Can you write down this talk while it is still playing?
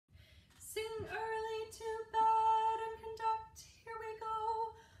early to bed and conduct. Here we go.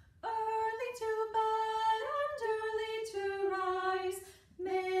 Early to bed and early to rise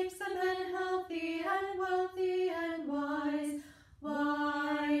makes a man healthy and wealthy and wise.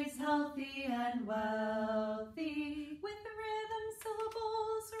 Wise, healthy, and wealthy. With rhythm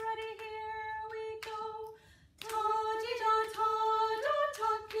syllables ready, here we go.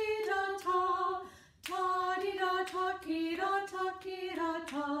 Ta-dee-da-ta-da-ta-kee-da-ta.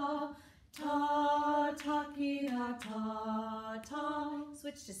 Ta-dee-da-ta-kee-da-ta-kee-da-ta. Ta-ta-kee-da-ta-ta.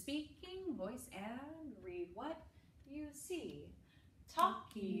 Switch to speaking, voice, and read what you see.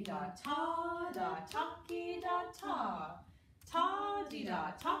 Ta-kee-da-ta-da-ta-kee-da-ta.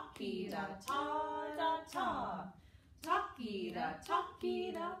 Ta-dee-da-ta-kee-da-ta-da-ta.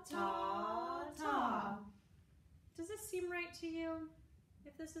 Ta-kee-da-ta-kee-da-ta-ta. Does this seem right to you?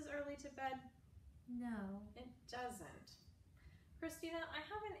 If this is early to bed? No. It doesn't. Christina, I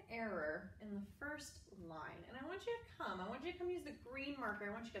have an error in the first line, and I want you to come use the green marker.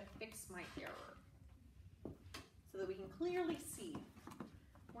 I want you to fix my error so that we can clearly see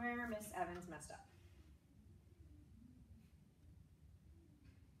where Miss Evans messed up.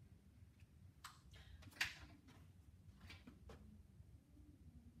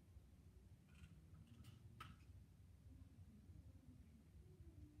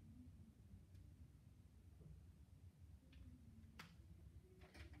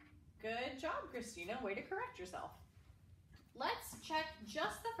 Good job, Christina. Way to correct yourself. Let's check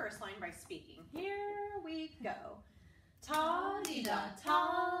just the first line by speaking. Here we go.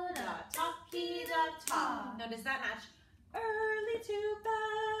 Ta-dee-da-ta-da-ta-kee-da-ta. Now, does that match early to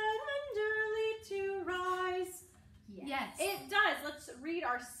bed and early to rise? Yes. It does. Let's read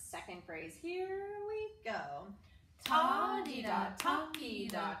our second phrase. Here we go.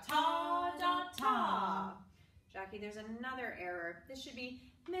 Ta-dee-da-ta-kee-da-ta-da-ta. Jackie, there's another error. This should be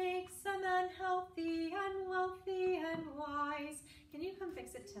makes a man healthy and wealthy and wise. Can you come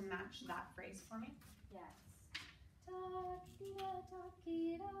fix it to match that phrase for me? Yes.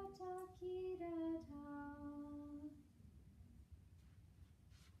 Ta-kee-da-ta-kee-da-ta-kee-da-ta.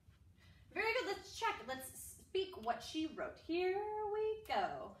 Very good. Let's check. Let's speak what she wrote. Here we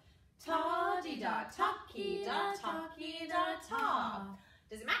go. Ta-dee-da-ta-kee-da-ta-kee-da-ta.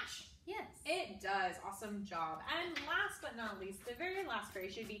 Does it match? Yes. It does. Awesome job. And last but not least, the very last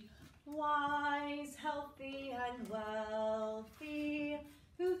phrase should be wise, healthy, and wealthy.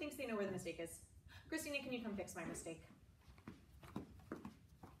 Who thinks they know where the mistake is? Christina, can you come fix my mistake?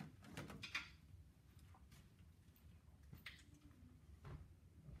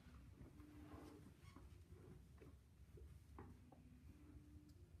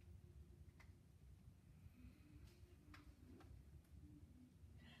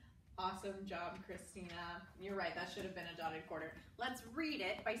 Awesome job, Christina. You're right, that should have been a dotted quarter. Let's read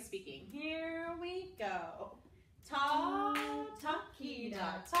it by speaking. Here we go.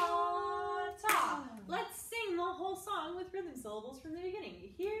 Ta-ta-kee-da-ta-ta. Let's sing the whole song with rhythm syllables from the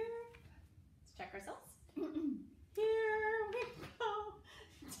beginning. Here, let's check ourselves. Here we go.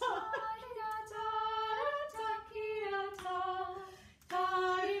 Ta-dee-da-ta-da-ta-kee-da-ta.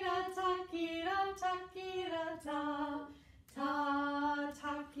 Ta-dee-da-ta-kee-da-ta-kee-da-ta.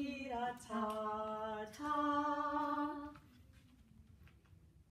 Ta-ta-kee-da-ta.